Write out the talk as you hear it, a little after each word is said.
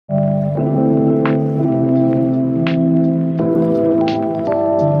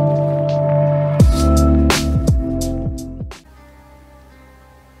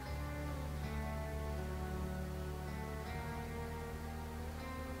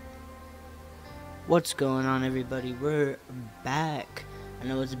What's going on, everybody? We're back. I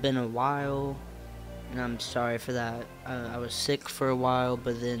know it's been a while, and I'm sorry for that. I was sick for a while,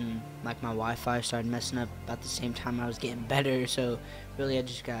 but then like my Wi-Fi started messing up about the same time I was getting better, so really I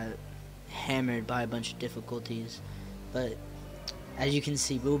just got hammered by a bunch of difficulties. But as you can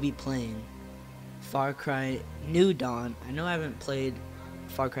see, we'll be playing Far Cry New Dawn. I know I haven't played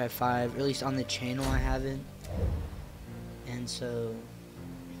Far Cry 5, or at least on the channel I haven't, and so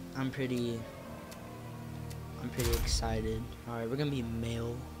I'm pretty excited. Alright, we're gonna be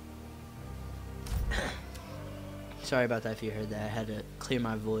male. Sorry about that if you heard that. I had to clear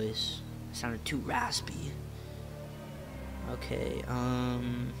my voice. It sounded too raspy. Okay,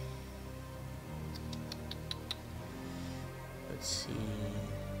 let's see.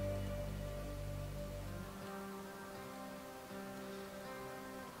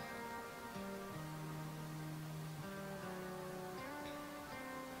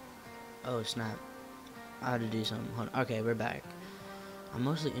 Oh, snap. I had to do something. Hold on. Okay, we're back. I'm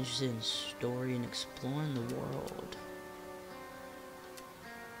mostly interested in story and exploring the world.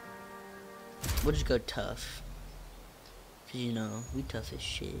 We'll just go tough. Cause you know, we tough as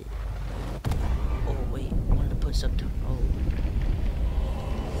shit. Oh wait, I wanted to put something. Oh.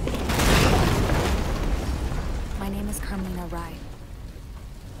 My name is Carmina Wright.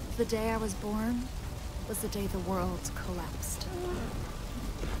 The day I was born was the day the world collapsed.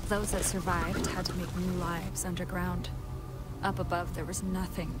 Those that survived had to make new lives underground. Up above, there was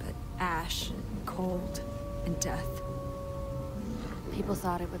nothing but ash, and cold, and death. People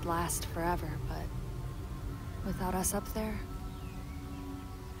thought it would last forever, but without us up there,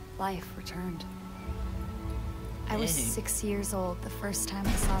 life returned. I was 6 years old the first time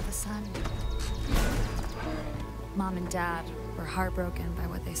I saw the sun. Mom and Dad were heartbroken by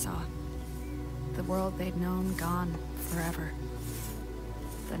what they saw. The world they'd known gone forever.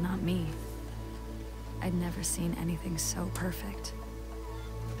 But not me. I'd never seen anything so perfect.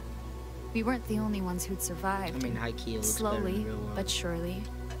 We weren't the only ones who'd survived. I mean, high key looks slowly, better in real world. but surely,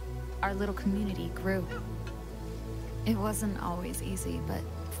 our little community grew. It wasn't always easy, but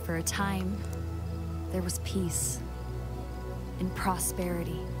for a time, there was peace and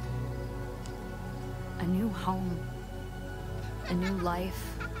prosperity. A new home, a new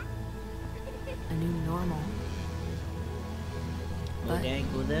life, a new normal. But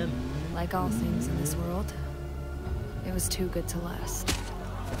dangle them. like all things in this world, it was too good to last.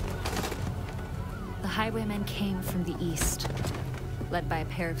 The highwaymen came from the east, led by a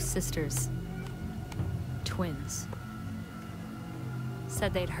pair of sisters, twins.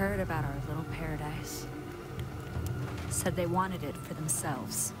 Said they'd heard about our little paradise. Said they wanted it for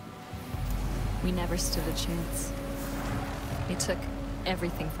themselves. We never stood a chance. They took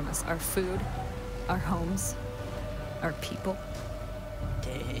everything from us, our food, our homes, our people.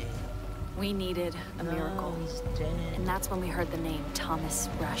 Dang. We needed a miracle. He's dead. And that's when we heard the name Thomas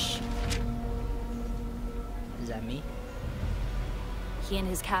Rush. Is that me? He and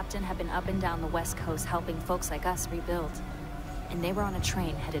his captain had been up and down the West Coast helping folks like us rebuild. And they were on a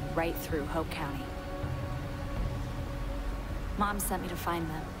train headed right through Hope County. Mom sent me to find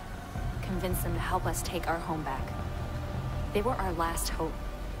them, convince them to help us take our home back. They were our last hope,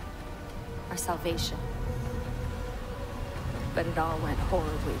 our salvation. But it all went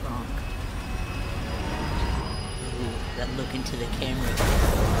horribly wrong. Ooh, that look into the camera.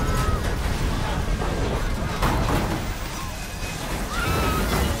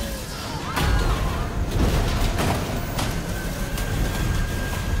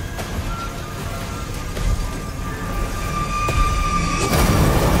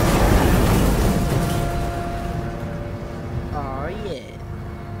 Oh yeah.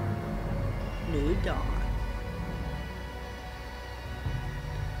 New Dawn.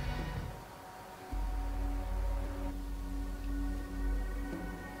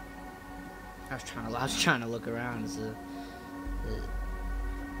 I was trying to look around. Is the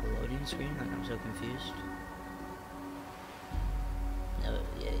loading screen? Like, I'm so confused. No,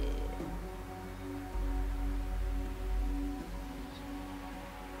 yeah.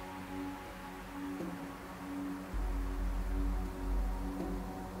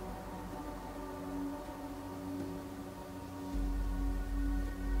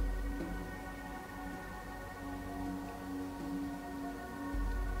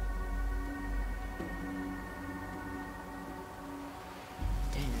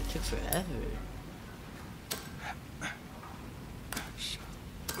 Took forever.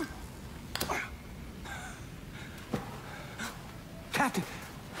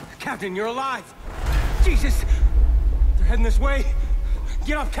 Captain, you're alive! Jesus! They're heading this way!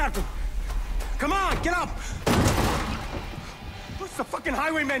 Get up, Captain! Come on, get up! What's the fucking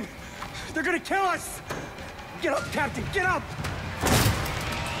highwaymen? They're gonna kill us! Get up, Captain, get up!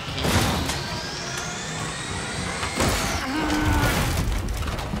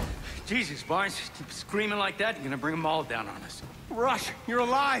 Jesus, Barnes, keep screaming like that, you're gonna bring them all down on us. Rush, you're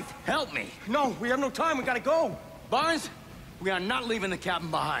alive! Help me! No, we have no time, we gotta go! Barnes, we are not leaving the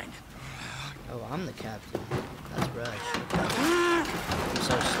cabin behind. Oh, I'm the captain. That's Rush. I'm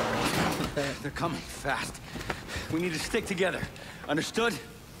so sorry. They're coming fast. We need to stick together. Understood?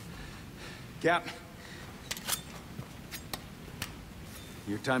 Cap.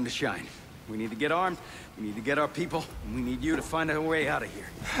 Your time to shine. We need to get armed, we need to get our people, and we need you to find a way out of here.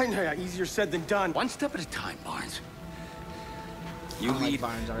 Yeah, easier said than done. One step at a time, Barnes. You Like lead,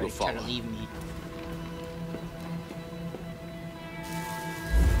 Barnes we'll already trying follow. to leave me.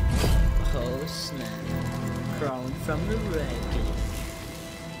 Oh snap! Crawling from the wreckage.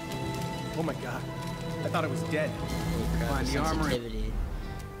 Oh my god, I thought it was dead. Holy crap, Find the the armory. sensitivity.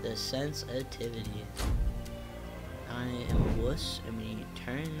 The sensitivity. I am a wuss, and we need to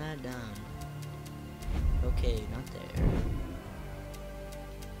turn that down. Okay, not there.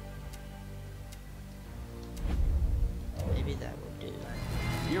 Maybe that will do.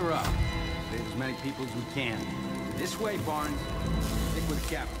 You're up. Save as many people as we can. This way, Barnes. Stick with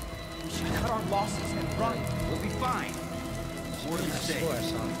the captain. We should cut our losses and run. We'll be fine. More to I be safe. swore I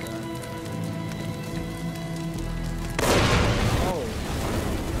saw a gun. Oh.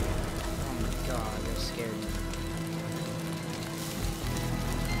 Oh my god, that scared me.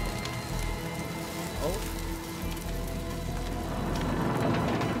 Oh.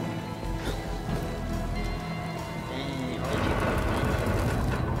 Dang,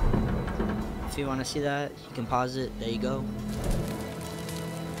 if you want to see that, you can pause it. There you go.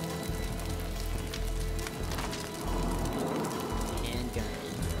 Handgun.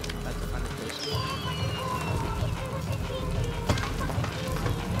 About to find a place.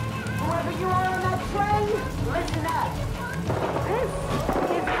 Whoever you are on that train, listen up. This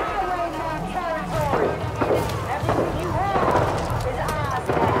is highwayman territory. Everything you have is ours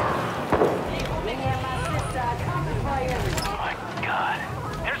now. Me and my sister are coming for you. Oh my God.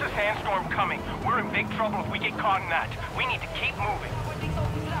 There's a sandstorm coming. We're in big trouble if we get caught in that. We need to keep moving.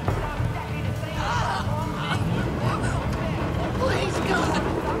 Please, God,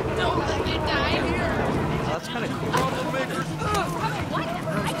 don't let me die here. Oh, that's kind of cool. What? I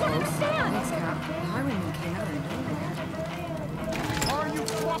don't understand. Thanks, Cap. The highwayman came out of nowhere. Are you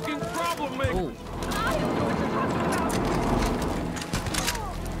fucking troublemaker? Oh.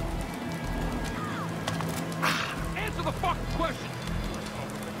 Answer the fucking question!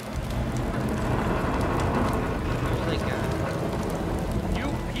 Where's that guy? You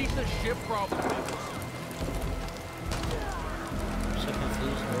piece of shit troublemaker. I'm so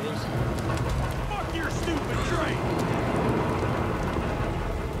confused. Where is he? Fuck your stupid train!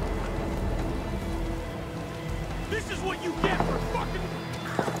 This is what you get for fucking...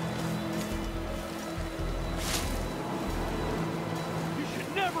 You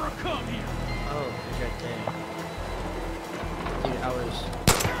should never have come here! Oh, he's right there. Dude, I was...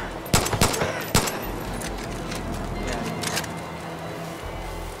 Yeah.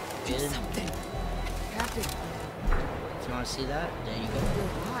 Do Good. something. Captain, If you want to see that, there you go.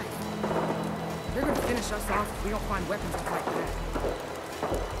 you're alive. They're gonna finish us off if we don't find weapons up like that.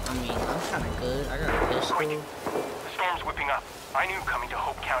 I mean, I'm kind of good. I got a pistol. The storm's whipping up. I knew coming to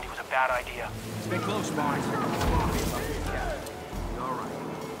Hope County was a bad idea. Stay close, Barnes. All right.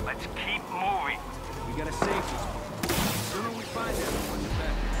 Let's keep moving. We gotta save these people. The sooner we find everyone, the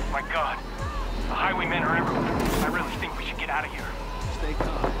better. My God. The highwaymen are everywhere. I really think we should get out of here. Stay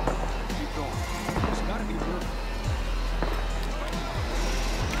calm. Keep going. There's gotta be room.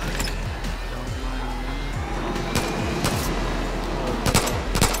 Don't mind me.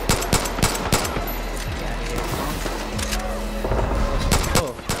 Get out of here.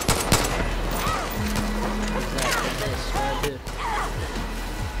 Oh. What's that? What's this? What do I do?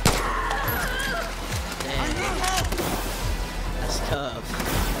 Damn. That's tough.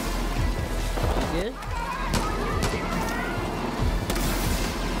 You good?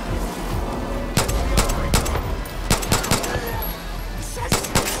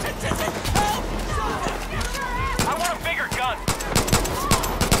 I want a bigger gun.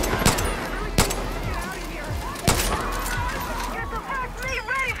 Get the first meat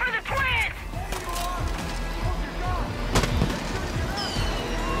ready for the twins!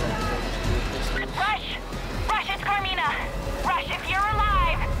 Rush! Rush, it's Carmina! Rush, if you're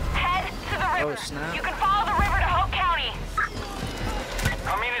alive, head to the river. Oh, snap. You can follow the river to Hope County.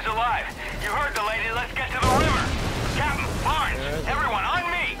 Carmina's alive. You heard the lady. Let's get to the river. Captain, Barnes, everyone, on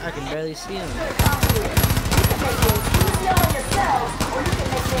me. I can barely see him. You can make things easy on yourselves, or you can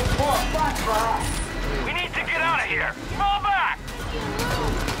make things more fun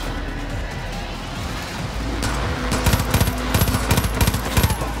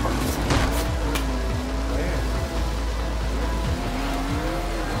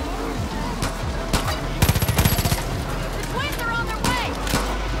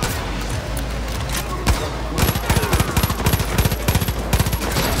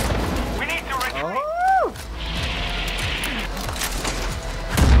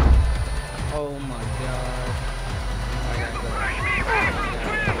Oh my god. I gotta go.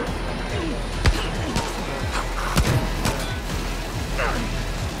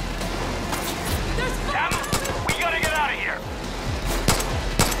 Captain, we gotta get out of here.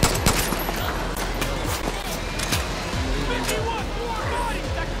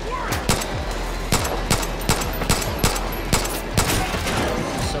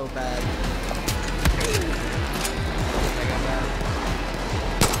 So bad. I got that.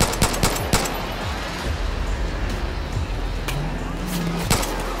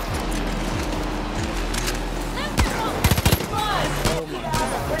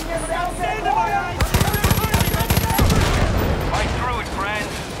 Fight through it,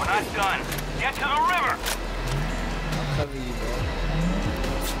 friends. We're not done. Get to the river. I'll cover you, bro.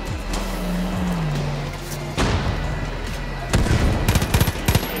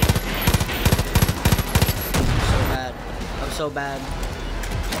 So bad. I'm so bad.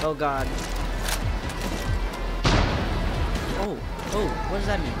 Oh god. Oh, what does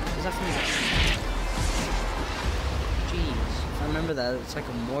that mean? Is that for me? Jeez. I remember that. It's like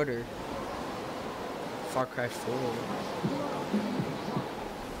a mortar. Far Cry 4.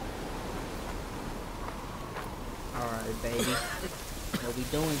 Alright, baby. What we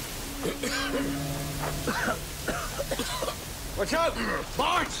doing? Watch out!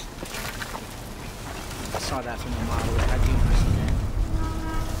 Barnes! I saw that from a mile away. I do not see that.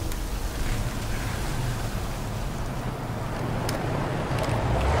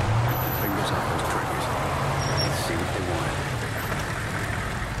 Fingers off those triggers. Let's see what they want.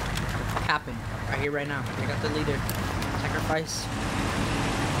 Happen. Right here, right now. I got the leader. Sacrifice.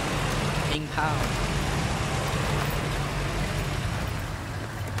 Bing pow.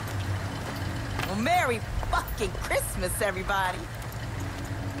 Well, Merry fucking Christmas, everybody.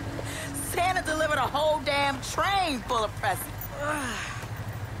 Santa delivered a whole damn train full of presents.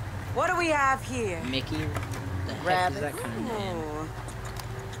 What do we have here? Mickey? The heck Rabbit. is that kind of name? Oh.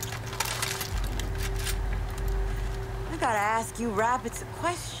 I gotta ask you rabbits a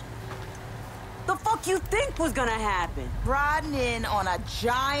question. The fuck you think was gonna happen? Riding in on a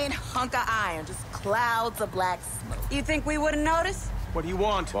giant hunk of iron, just clouds of black smoke. You think we wouldn't notice? What do you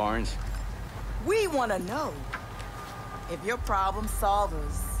want? Barnes, We want to know if you're problem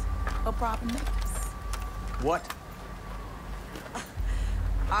solvers or problem makers. What?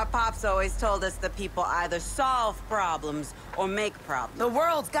 Our pops always told us that people either solve problems or make problems. The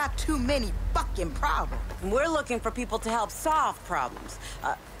world's got too many fucking problems. And we're looking for people to help solve problems.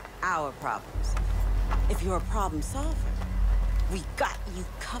 Our problems. If you're a problem solver, we got you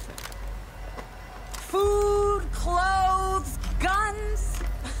covered. Food, clothes, guns.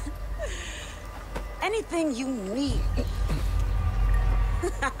 Anything you need.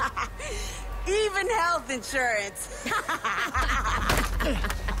 Even health insurance.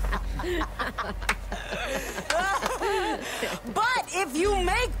 But if you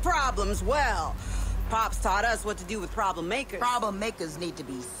make problems, well, Pops taught us what to do with problem makers. Problem makers need to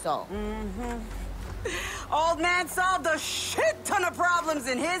be solved. Old man solved a shit ton of problems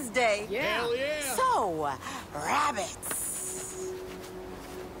in his day. Hell yeah. So, rabbits.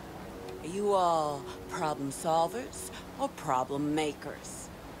 Are you all problem solvers or problem makers?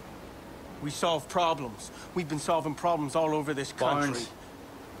 We solve problems. We've been solving problems all over this country. Barnes.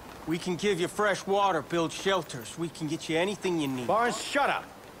 We can give you fresh water, build shelters. We can get you anything you need. Barnes, shut up!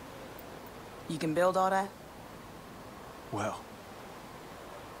 You can build all that? Well,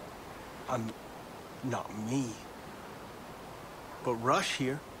 I'm not me. But Rush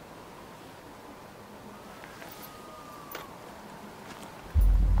here.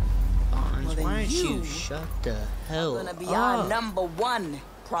 Barnes, Well, then why don't you you shut the hell Gonna be up? our #1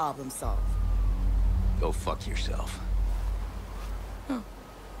 problem solver. Go fuck yourself.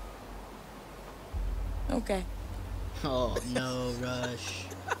 Okay. Oh no, Rush.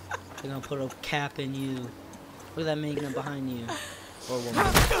 They're gonna put a cap in you. Look at that man behind you. Or woman.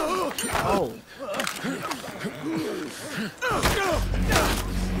 Oh.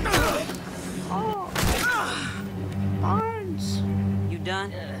 Barnes. You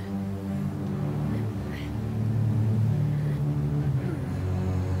done?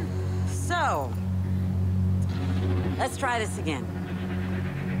 So, let's try this again.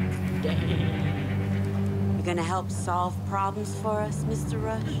 Damn. You gonna help solve problems for us, Mr.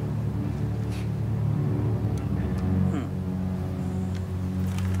 Rush?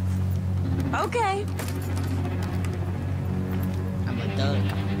 Okay. I'm a dud.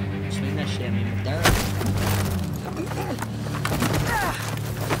 Swing that shit at me, I'm a dud.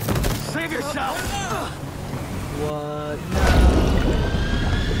 Save yourself! What? No.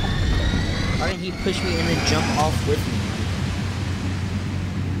 Why didn't he push me and then jump off with me?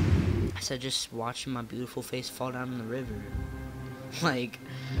 I I said just watching my beautiful face fall down in the river. Like,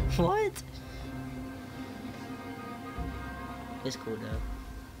 what? It's cool though.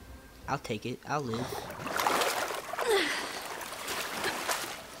 I'll take it. I'll live.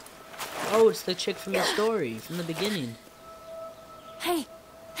 Oh, it's the chick from the story, from the beginning. Hey!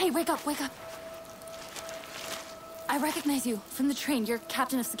 Hey, wake up, wake up! I recognize you from the train. You're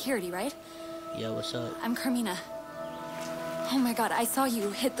captain of security, right? Yeah, what's up? I'm Carmina. Oh my god, I saw you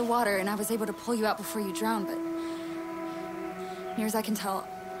hit the water and I was able to pull you out before you drowned, but... near as I can tell,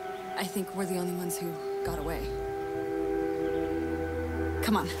 I think we're the only ones who got away.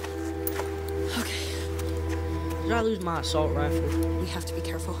 Come on. Okay. Did I lose my assault rifle? We have to be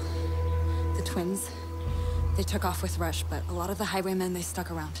careful. The twins, they took off with Rush, but a lot of the highwaymen, they stuck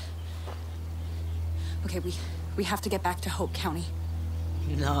around. Okay, we have to get back to Hope County.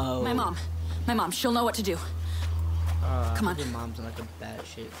 No. My mom, she'll know what to do. Come on. Your mom's like a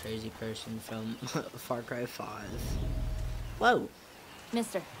batshit crazy person from Far Cry 5. Whoa.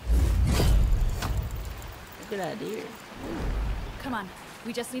 Mister. Look at that deer. Come on.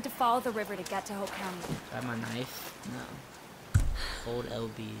 We just need to follow the river to get to Hope County. Try my knife? No. Hold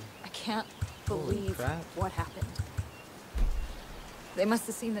LB. I can't Holy believe crap. what happened. They must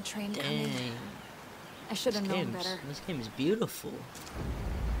have seen the train coming. Dang. I should have known better. This game is beautiful.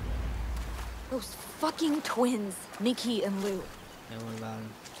 Those fucking twins, Nikki and Lou. Yeah, what about them?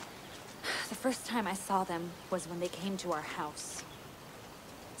 The first time I saw them was when they came to our house.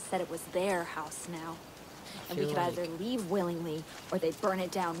 Said it was their house now. And we could either leave willingly or they'd burn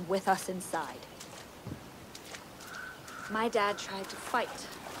it down with us inside. My dad tried to fight,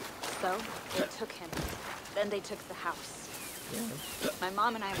 so they took him. Then they took the house. Yeah. My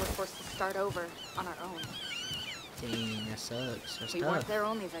mom and I were forced to start over on our own. Dang, that sucks. That's We tough. weren't their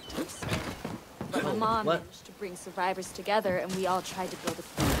only victims. But my Oh, mom what? managed to bring survivors together and we all tried to build a...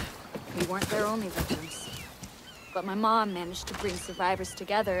 We weren't their only victims. But my mom managed to bring survivors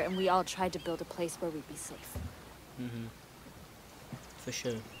together and we all tried to build a place where we'd be safe. Mm-hmm. For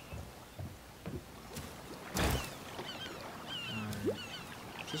sure.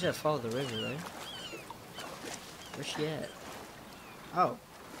 She said follow the river, right? Where's she at? Oh.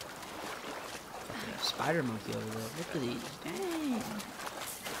 Fucking spider monkey over there. Look at these. Dang.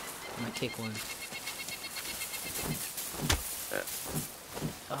 I'm gonna kick one.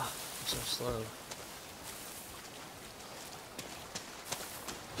 Oh, I'm so slow.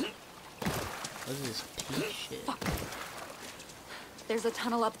 What is this peach shit? Fuck. There's a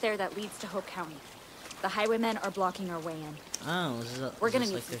tunnel up there that leads to Hope County. The highwaymen are blocking our way in. Oh, is this We're gonna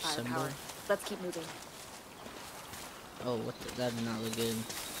need like some their symbol? firepower. Let's keep moving. Oh, what the, that did not look good.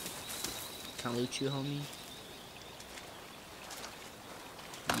 Can I loot you, homie?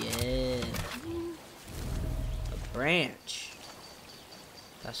 Yeah. A branch.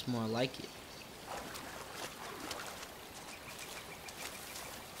 That's more like it.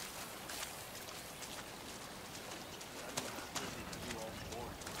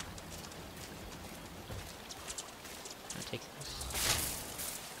 I'll take this.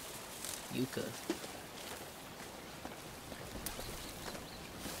 Yucca.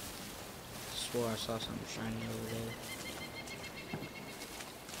 Swore I saw something shiny over there.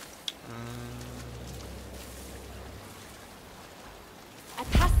 I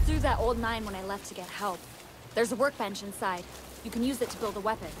passed through that old mine when I left to get help. There's a workbench inside. You can use it to build a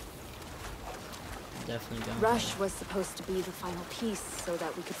weapon. Definitely don't. Rush was supposed to be the final piece so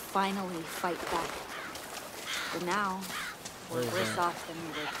that we could finally fight back. But now, we're What is worse that? off than we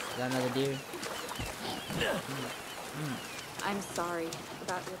were. Is that another deer? I'm sorry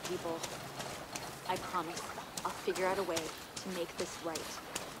about your people. I promise I'll figure out a way to make this right.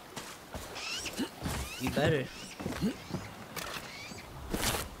 You better.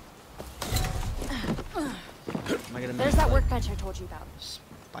 Am I gonna There's make, that like, workbench I told you about.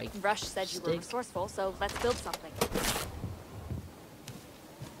 spike Rush said you were stick? resourceful, so let's build something.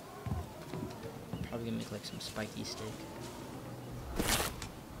 Probably gonna make like some spiky stick.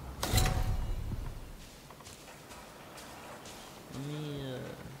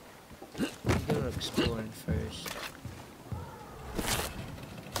 Let me go exploring first.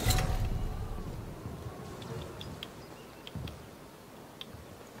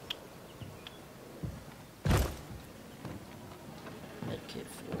 Medkit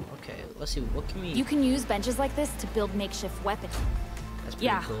 4. Okay, let's see. What can we? You can use benches like this to build makeshift weapons. That's pretty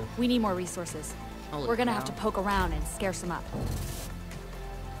Yeah, cool. we need more resources. Holy We're gonna have to cow. poke around and scare some up.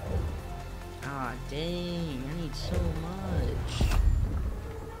 Ah, dang! I need so much.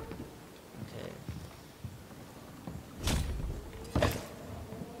 Okay.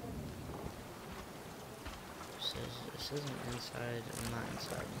 It says isn't inside. I'm not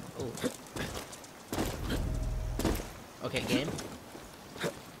inside. Oh. Okay, game.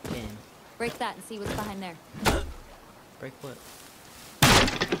 Game. Break that and see what's behind there. Break what?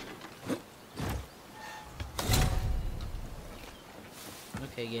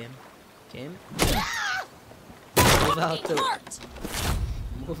 Okay, game. Game? Move out the...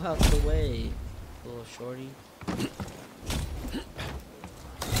 Move out the way, little shorty.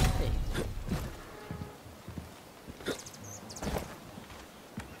 Hey.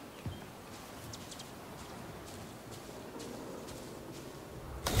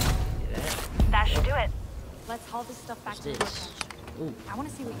 That should do it. Let's haul this stuff back What's to the this? workbench. Ooh, I want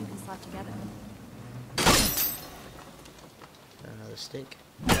to see what you can slap together. got another stick.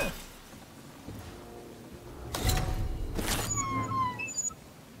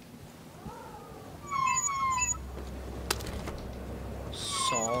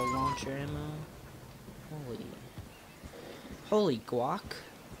 Saw launcher ammo. Holy guac.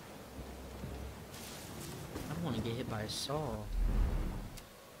 I don't want to get hit by a saw.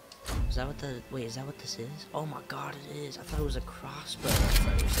 Is that what the... Wait, is that what this is? Oh my god, it is. I thought it was a crossbow at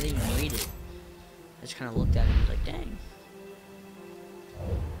first. I didn't even read it. I just kind of looked at it and was like, dang.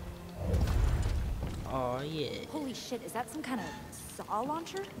 Oh, yeah. Holy shit, is that some kind of saw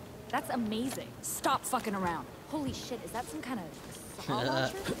launcher? That's amazing. Stop fucking around. Holy shit, is that some kind of saw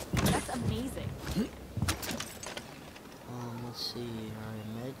launcher? That's amazing. Let's see. Alright,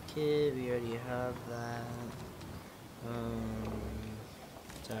 med kit. We already have that.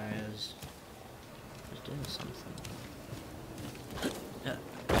 Sorry, I was doing something.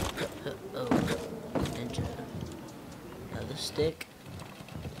 Oh, ninja. Another stick.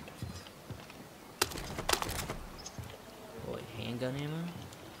 Boy, handgun ammo.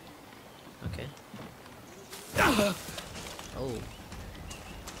 Okay. Oh.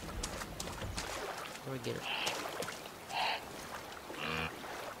 Where do I get it?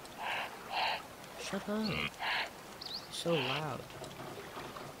 Shut up. You're so loud.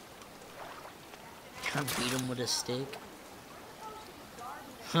 Trying to beat him with a stick.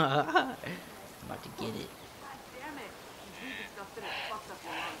 I'm about to get it. Damn it. You leaving stuff that has fucked up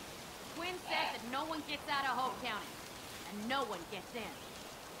your life. Quinn said that no one gets out of Hope County. And no one gets in.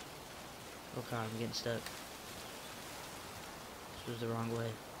 Oh god, I'm getting stuck. This was the wrong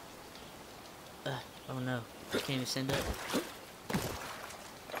way. Oh no. I can't even stand up.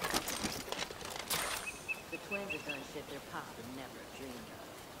 The twins have done shit their papa never dreamed of.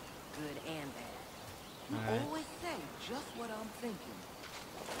 Good and bad. You Alright. always say just what I'm thinking.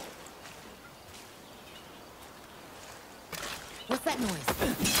 What's that noise?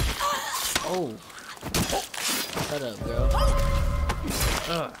 Oh. Shut up, girl.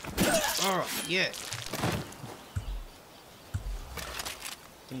 Yeah.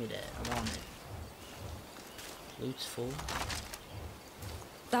 Give me that. I want it. Loot's full.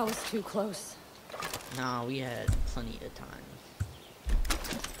 That was too close. Nah, we had plenty of time.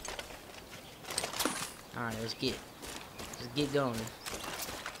 Alright, let's get going.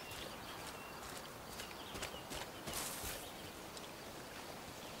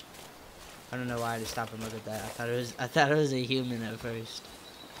 I don't know why I had to stop and look at that. I thought it was a human at first.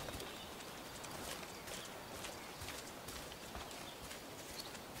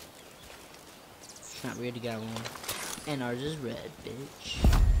 It's not weird to get one. And ours is red, bitch.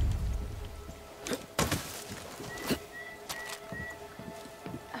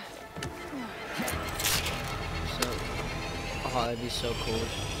 Oh, that'd be so cool.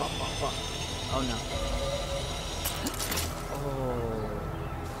 Oh no. Oh.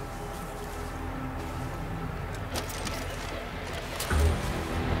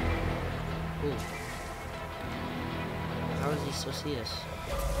 Ooh. How is he still see us?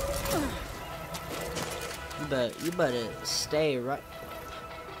 You better stay right.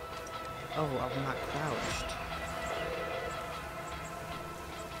 Oh, I'm not crouched.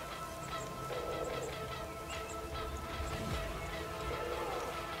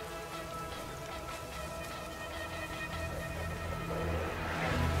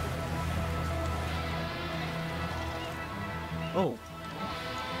 Oh.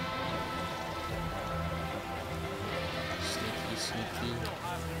 Sneaky, sneaky.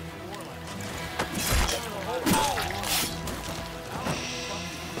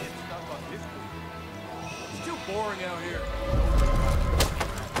 It's too boring out here.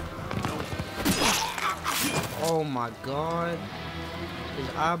 Oh my god. His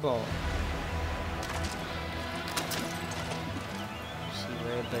eyeball. See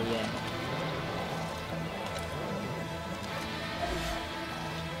where everybody at.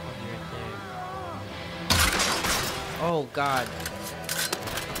 Oh god.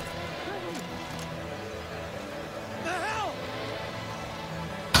 The hell?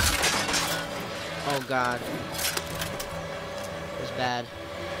 Oh god. It's bad.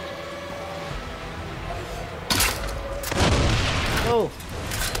 Oh!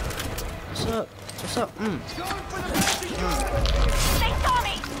 What's up? What's up? They saw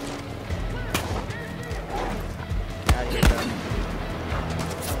me! Out of here, bro.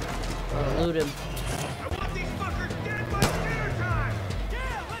 Oh, loot him. I want these fuckers dead by dinner time!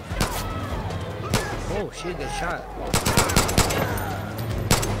 Yeah, let's go! Oh, she got shot.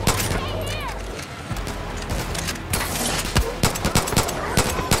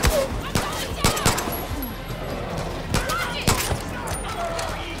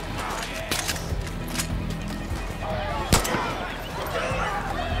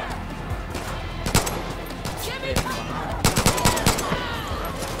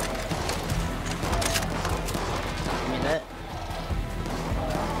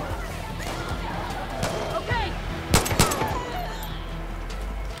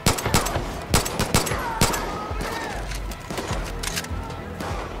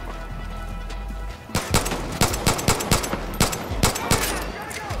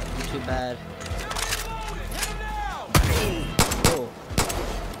 Bad. Oh.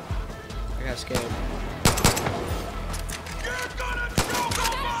 I got scared.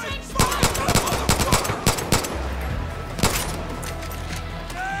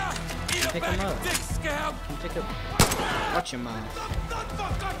 Pick him up. Pick up. Watch your mouth.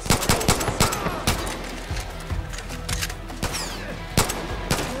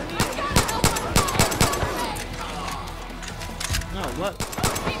 No, what?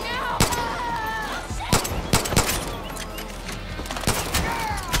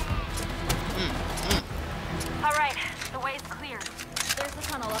 Alright, the way's clear. There's a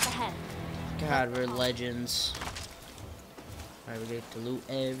tunnel up ahead. God, we're legends. Alright, we get to loot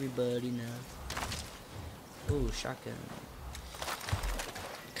everybody now. Ooh, shotgun.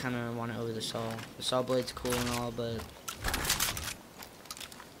 Kinda want it over the saw. The saw blade's cool and all, but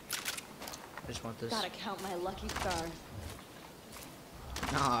I just want this. Gotta count my lucky stars.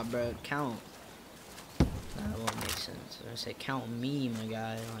 Nah, bro, count. That won't make sense. I said count me, my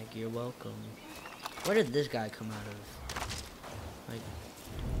guy. Like, you're welcome. Where did this guy come out of? Like,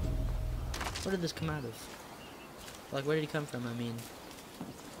 where did this come out of? Like, where did he come from? I mean,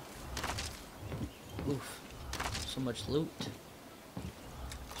 oof, so much loot.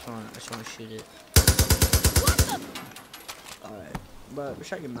 I just want to shoot it. Alright, but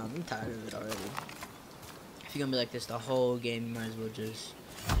shut your mouth. I'm tired of it already. If you're gonna be like this the whole game, you might as well just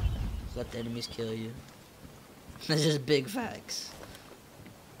let the enemies kill you. That's just big facts.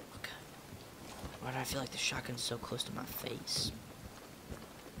 Okay. Why do I feel like the shotgun's so close to my face?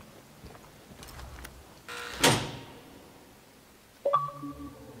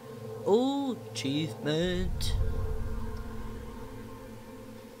 Oh, achievement.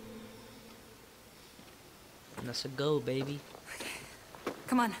 That's a go, baby.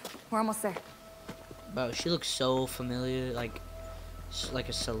 Come on, we're almost there. Bro, she looks so familiar, like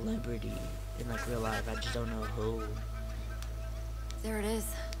a celebrity in like real life. I just don't know who. There it is.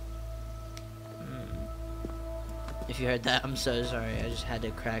 If you heard that, I'm so sorry. I just had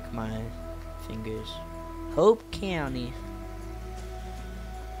to crack my fingers. Hope County.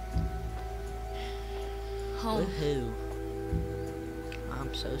 Home. Woohoo.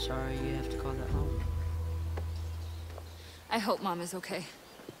 I'm so sorry you have to call that home. I hope Mom is okay.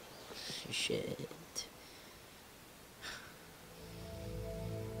 Shit.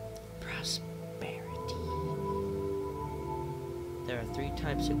 Prosperity. There are 3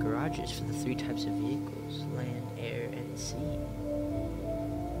 types of garages for the 3 types of vehicles: land, air, and sea.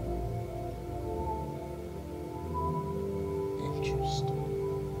 Interesting.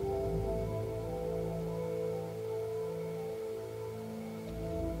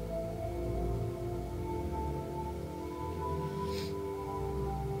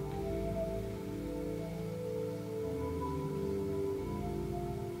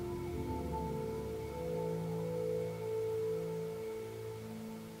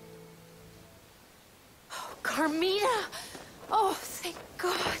 Carmina! Oh, thank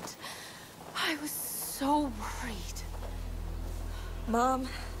God. I was so worried. Mom.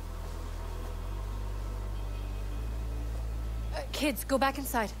 Kids, go back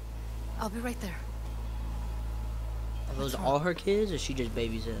inside. I'll be right there. Are those all her kids, or she just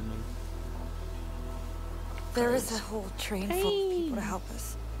babysitting them? There is a whole train full of people to help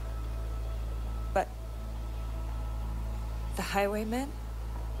us. But the highwaymen,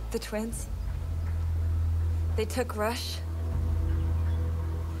 the twins, they took Rush.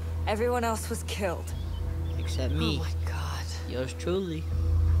 Everyone else was killed. Except me. Oh my God. Yours truly.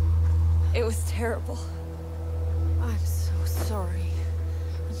 It was terrible. I'm so sorry.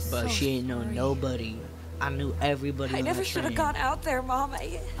 I'm But so she ain't know sorry. nobody. I knew everybody. I on never that should have train. gone out there, Mom.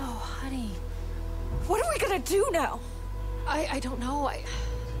 Oh, honey. What are we gonna do now? I don't know.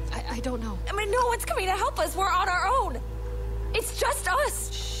 I don't know. I mean, no one's coming to help us. We're on our own. It's just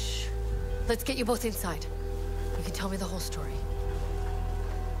us. Shh. Let's get you both inside. You can tell me the whole story.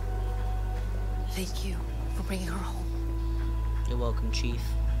 Thank you for bringing her home. You're welcome, Chief.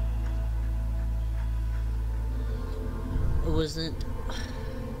 It wasn't...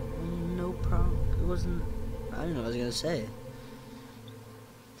 No problem. It wasn't... I don't know what I was gonna say.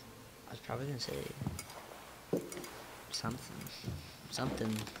 I was probably gonna say...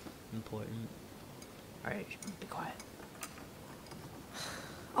 Something important. Alright, be quiet.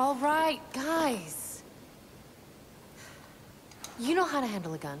 All right, guys. You know how to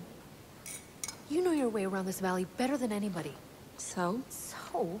handle a gun. You know your way around this valley better than anybody. So?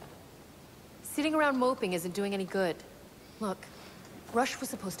 So? Sitting around moping isn't doing any good. Look, Rush was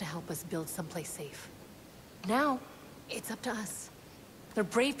supposed to help us build someplace safe. Now, it's up to us. There are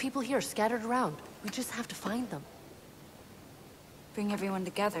brave people here scattered around. We just have to find them. Bring everyone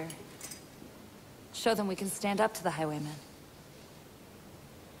together. Show them we can stand up to the highwaymen.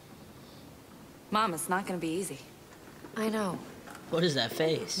 Mom, it's not gonna be easy. I know, What is that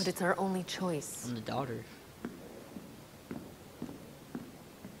face? but it's our only choice. I'm the daughter.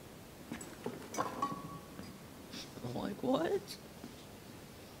 I'm like, what?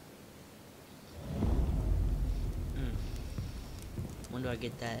 When do I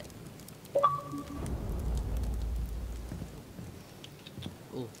get that?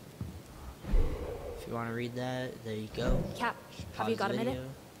 Ooh. If you want to read that, there you go. Cap, have Pause you got the a minute? video.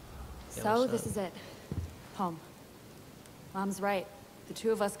 Yeah, So, what's this up? is it. Home. Mom's right. The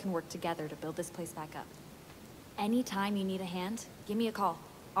two of us can work together to build this place back up. Anytime you need a hand, give me a call.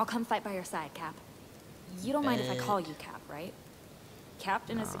 I'll come fight by your side, Cap. You don't mind if I call you Cap, right?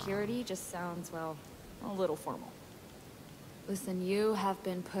 Captain of Security just sounds, well, a little formal. Listen, you have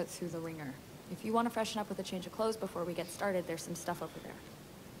been put through the ringer. If you want to freshen up with a change of clothes before we get started, there's some stuff over there.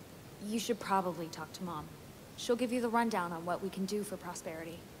 You should probably talk to Mom. She'll give you the rundown on what we can do for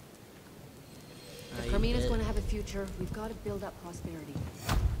prosperity. If Carmina's going to have a future, we've got to build up prosperity.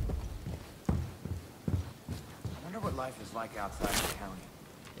 I wonder what life is like outside the county.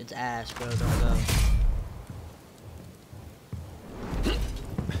 It's ass, bro. Don't go.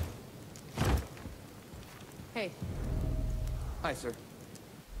 Hey. Hi, sir.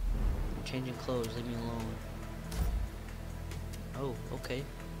 I'm changing clothes. Leave me alone. Oh, okay.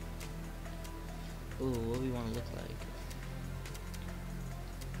 Ooh, what do we want to look like?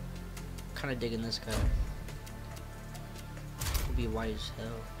 Kind of digging this guy. He'll be white as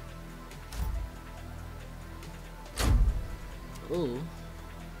hell. Ooh.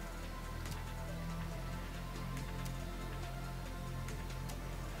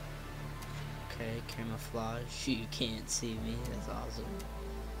 Okay, camouflage. You can't see me. That's awesome.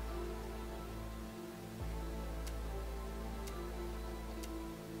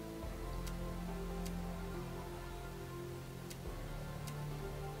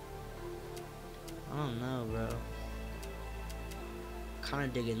 I don't know, bro. Kind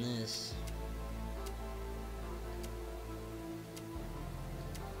of digging this.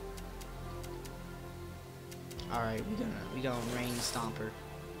 All right, we gonna rain stomper.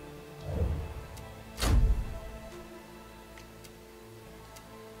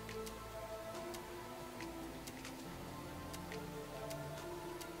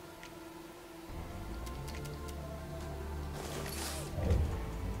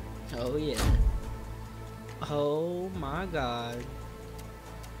 Oh yeah. Oh my god.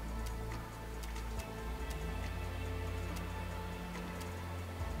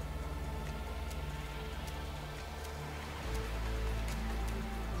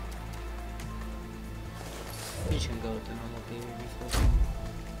 We just gonna go with the normal beard before.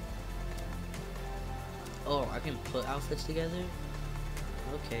 Oh, I can put outfits together?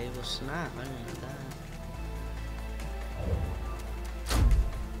 Okay, well snap, I didn't know that.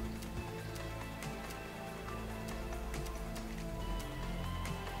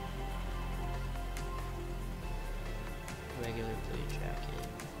 Regular blue jacket.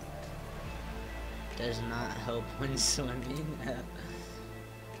 Does not help when swimming.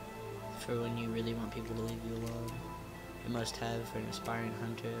 For when you really want people to leave you alone. You must have for an aspiring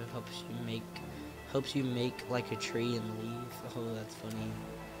hunter. Helps you make like a tree and leave. Oh, that's funny.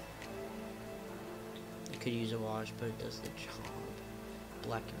 It could use a wash, but it does the job.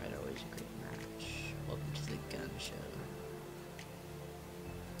 Black and red are always a great match. Welcome to the gun show.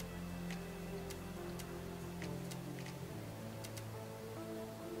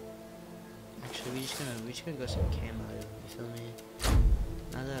 Actually, we just gonna go some camo. You feel me?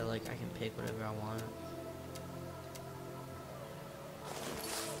 Now that I like I can pick whatever I want.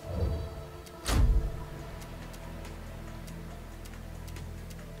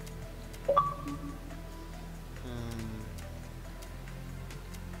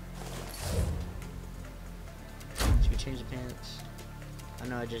 Should we change the pants? I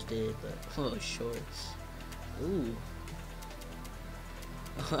know I just did, but oh, shorts. Ooh.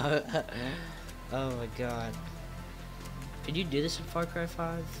 Oh my god. Could you do this in Far Cry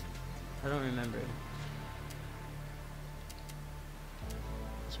 5? I don't remember.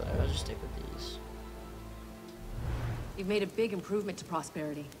 That's why I'll just stick with these. You've made a big improvement to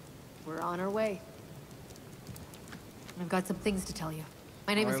Prosperity. We're on our way. I've got some things to tell you.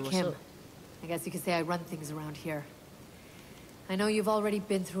 My name is Kim. I guess you could say I run things around here. I know you've already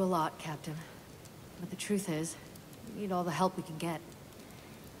been through a lot, Captain. But the truth is, we need all the help we can get.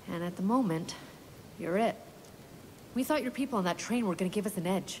 And at the moment, you're it. We thought your people on that train were gonna give us an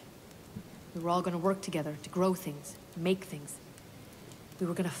edge. We were all gonna work together to grow things, make things. We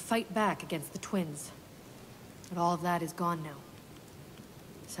were gonna fight back against the twins. But all of that is gone now.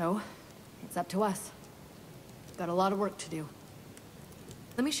 So, it's up to us. We've got a lot of work to do.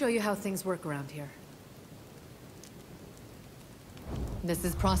 Let me show you how things work around here. This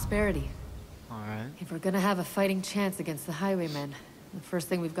is Prosperity. Alright. If we're gonna have a fighting chance against the highwaymen, the first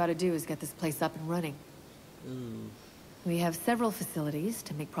thing we've got to do is get this place up and running. Ooh. We have several facilities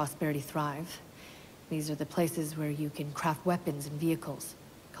to make Prosperity thrive. These are the places where you can craft weapons and vehicles,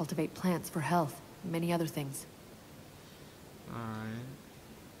 cultivate plants for health, and many other things. Alright.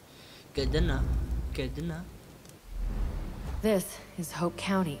 Good to know. Good to know. This is Hope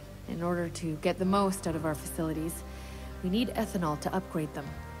County. In order to get the most out of our facilities, we need ethanol to upgrade them.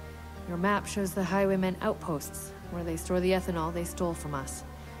 Your map shows the highwaymen outposts, where they store the ethanol they stole from us.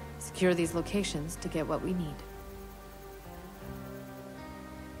 Secure these locations to get what we need.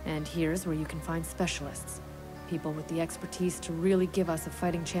 And here's where you can find specialists. People with the expertise to really give us a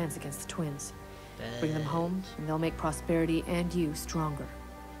fighting chance against the twins. Bring them home, and they'll make Prosperity and you stronger.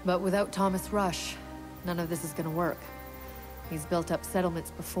 But without Thomas Rush, none of this is gonna work. He's built up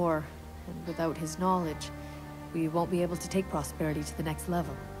settlements before, and without his knowledge, we won't be able to take Prosperity to the next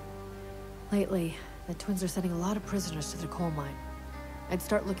level. Lately, the twins are sending a lot of prisoners to their coal mine. I'd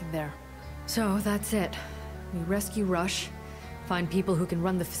start looking there. So, that's it. We rescue Rush, find people who can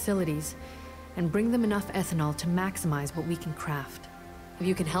run the facilities, and bring them enough ethanol to maximize what we can craft. If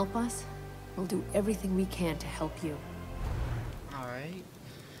you can help us, we'll do everything we can to help you. Alright.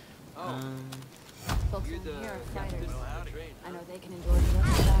 Folks in here are fighters. I know they can endure just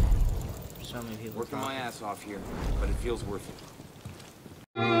about anything. So many people Working my ass off here, but it feels worth it.